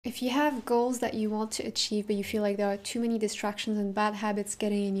If you have goals that you want to achieve, but you feel like there are too many distractions and bad habits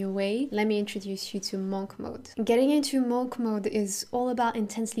getting in your way, let me introduce you to monk mode. Getting into monk mode is all about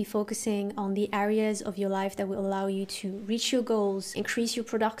intensely focusing on the areas of your life that will allow you to reach your goals, increase your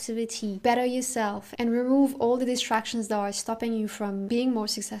productivity, better yourself, and remove all the distractions that are stopping you from being more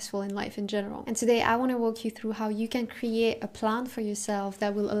successful in life in general. And today I want to walk you through how you can create a plan for yourself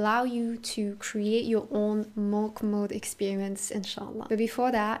that will allow you to create your own monk mode experience, inshallah. But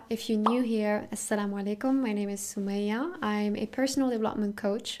before that, if you're new here, Assalamu alaikum. My name is Sumaya. I'm a personal development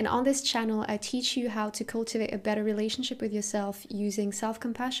coach, and on this channel I teach you how to cultivate a better relationship with yourself using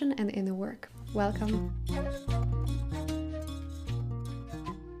self-compassion and inner work. Welcome.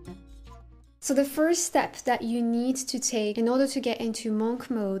 So the first step that you need to take in order to get into monk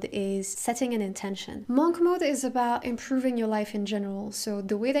mode is setting an intention. Monk mode is about improving your life in general. So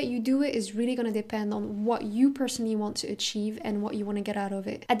the way that you do it is really going to depend on what you personally want to achieve and what you want to get out of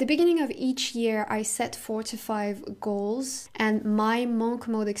it. At the beginning of each year, I set 4 to 5 goals, and my monk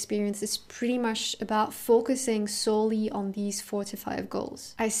mode experience is pretty much about focusing solely on these 4 to 5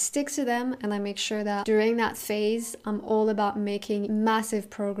 goals. I stick to them and I make sure that during that phase, I'm all about making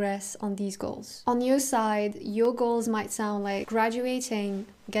massive progress on these goals. On your side, your goals might sound like graduating,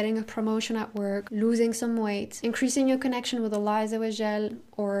 getting a promotion at work, losing some weight, increasing your connection with Allah Azza wa Jal,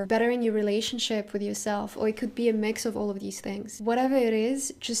 or bettering your relationship with yourself, or it could be a mix of all of these things. Whatever it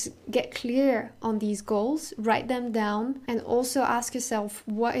is, just get clear on these goals, write them down, and also ask yourself,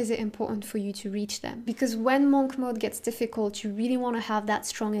 what is it important for you to reach them? Because when monk mode gets difficult, you really want to have that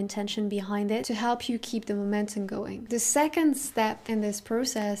strong intention behind it to help you keep the momentum going. The second step in this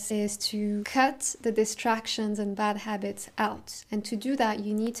process is to cut the distractions and bad habits out. And to do that,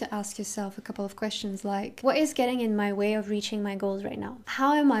 you need to ask yourself a couple of questions like, what is getting in my way of reaching my goals right now?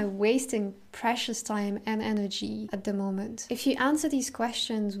 How am I wasting precious time and energy at the moment? If you answer these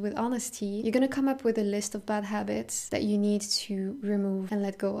questions with honesty, you're going to come up with a list of bad habits that you need to remove and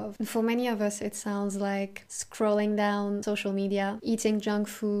let go of. And for many of us, it sounds like scrolling down social media, eating junk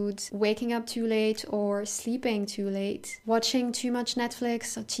food, waking up too late or sleeping too late, watching too much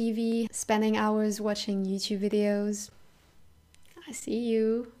Netflix or TV, spending hours watching YouTube videos. I see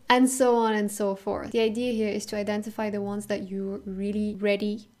you. And so on and so forth. The idea here is to identify the ones that you're really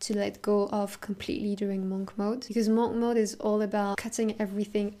ready to let go of completely during monk mode, because monk mode is all about cutting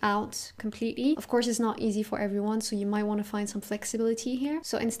everything out completely. Of course, it's not easy for everyone, so you might want to find some flexibility here.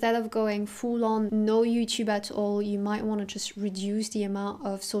 So instead of going full on no YouTube at all, you might want to just reduce the amount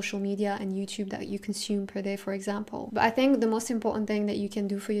of social media and YouTube that you consume per day, for example. But I think the most important thing that you can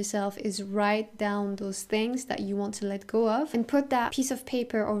do for yourself is write down those things that you want to let go of and put that piece of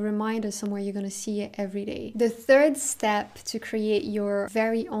paper or reminder somewhere you're going to see it every day. The third step to create your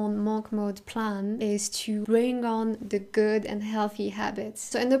very own monk mode plan is to bring on the good and healthy habits.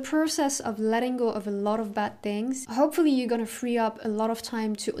 So in the process of letting go of a lot of bad things, hopefully you're going to free up a lot of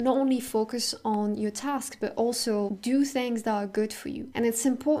time to not only focus on your task, but also do things that are good for you. And it's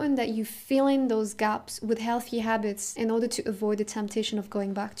important that you fill in those gaps with healthy habits in order to avoid the temptation of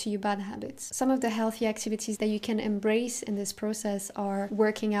going back to your bad habits. Some of the healthy activities that you can embrace in this process are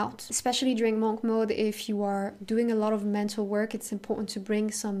working out. Especially during monk mode, if you are doing a lot of mental work, it's important to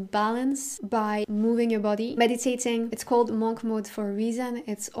bring some balance by moving your body. Meditating, it's called monk mode for a reason.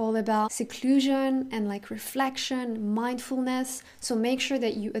 It's all about seclusion and like reflection, mindfulness. So make sure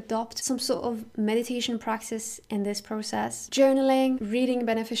that you adopt some sort of meditation practice in this process. Journaling, reading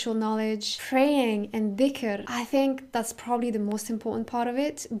beneficial knowledge, praying, and dhikr. I think that's probably the most important part of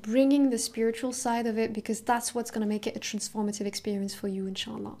it. Bringing the spiritual side of it, because that's what's going to make it a transformative experience for you,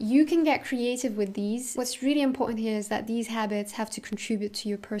 inshallah. You can get creative with these. What's really important here is that these habits have to contribute to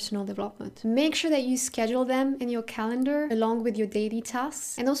your personal development. Make sure that you schedule them in your calendar along with your daily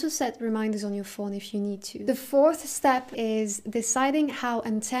tasks, and also set reminders on your phone if you need to. The fourth step is deciding how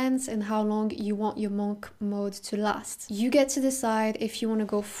intense and how long you want your monk mode to last. You get to decide if you want to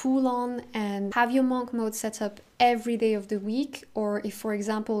go full on and have your monk mode set up every day of the week, or if, for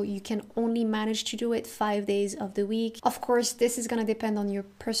example, you can only manage to do it 5 days of the week. Of course, this is going to depend on your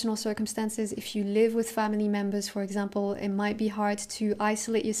personal circumstances. If you live with family members, for example, it might be hard to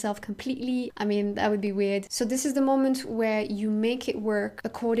isolate yourself completely. I mean, that would be weird. So this is the moment where you make it work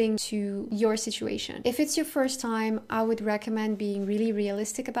according to your situation. If it's your first time, I would recommend being really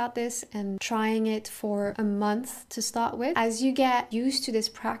realistic about this and trying it for a month to start with. As you get used to this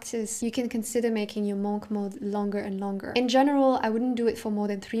practice, you can consider making your monk mode longer longer and longer. In general, I wouldn't do it for more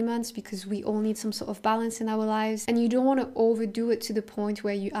than 3 months because we all need some sort of balance in our lives, and you don't want to overdo it to the point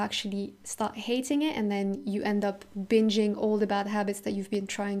where you actually start hating it and then you end up binging all the bad habits that you've been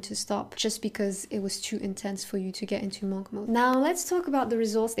trying to stop just because it was too intense for you to get into monk mode. Now let's talk about the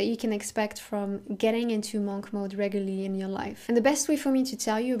results that you can expect from getting into monk mode regularly in your life. And the best way for me to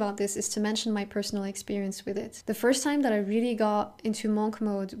tell you about this is to mention my personal experience with it. The first time that I really got into monk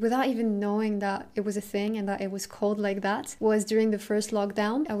mode without even knowing that it was a thing and that it was called like that was during the first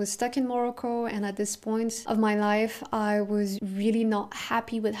lockdown. I was stuck in Morocco, and at this point of my life I was really not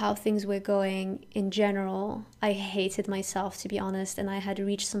happy with how things were going in general. I hated myself, to be honest, and I had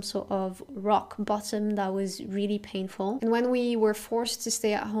reached some sort of rock bottom that was really painful. And when we were forced to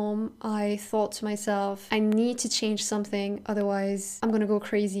stay at home, I thought to myself, I need to change something, otherwise I'm gonna go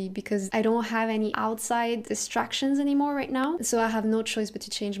crazy because I don't have any outside distractions anymore right now. So I have no choice but to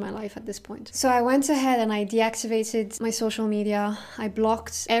change my life at this point. So I went ahead and I deactivated my social media. I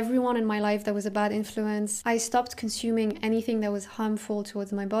blocked everyone in my life that was a bad influence. I stopped consuming anything that was harmful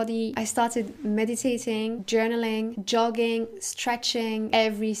towards my body. I started meditating, journaling, jogging, stretching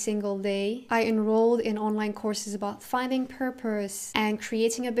every single day. I enrolled in online courses about finding purpose and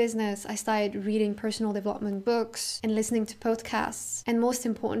creating a business. I started reading personal development books and listening to podcasts. And most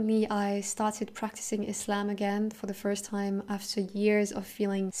importantly, I started practicing Islam again for the first time after years of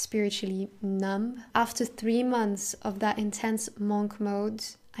feeling spiritually numb. After 3 months of that intense monk mode,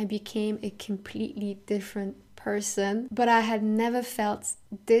 I became a completely different person, but I had never felt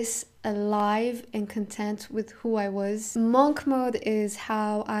this alive and content with who I was. Monk mode is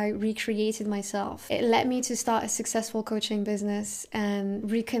how I recreated myself. It led me to start a successful coaching business and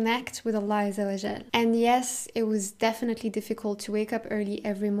reconnect with Allah Azza wa Jal. And yes, it was definitely difficult to wake up early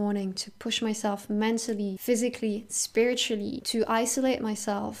every morning, to push myself mentally, physically, spiritually, to isolate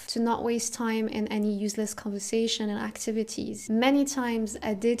myself, to not waste time in any useless conversation and activities. Many times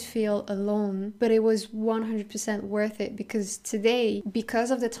I did feel alone, but it was 100% worth it because today, because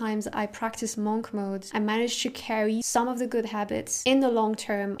of the times I practice monk mode, I managed to carry some of the good habits in the long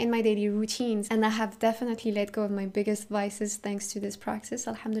term in my daily routines, and I have definitely let go of my biggest vices thanks to this practice,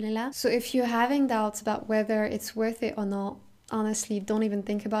 alhamdulillah. So if you're having doubts about whether it's worth it or not, honestly, don't even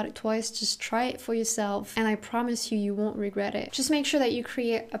think about it twice. Just try it for yourself, and I promise you, you won't regret it. Just make sure that you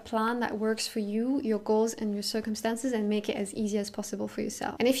create a plan that works for you, your goals, and your circumstances, and make it as easy as possible for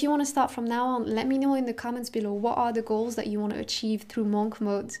yourself. And if you want to start from now on, let me know in the comments below what are the goals that you want to achieve through monk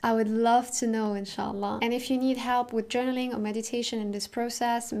mode. I would love to know, inshallah. And if you need help with journaling or meditation in this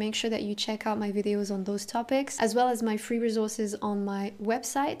process, make sure that you check out my videos on those topics, as well as my free resources on my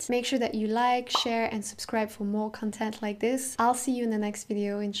website. Make sure that you like, share, and subscribe for more content like this. I'll see you in the next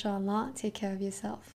video, inshallah. Take care of yourself.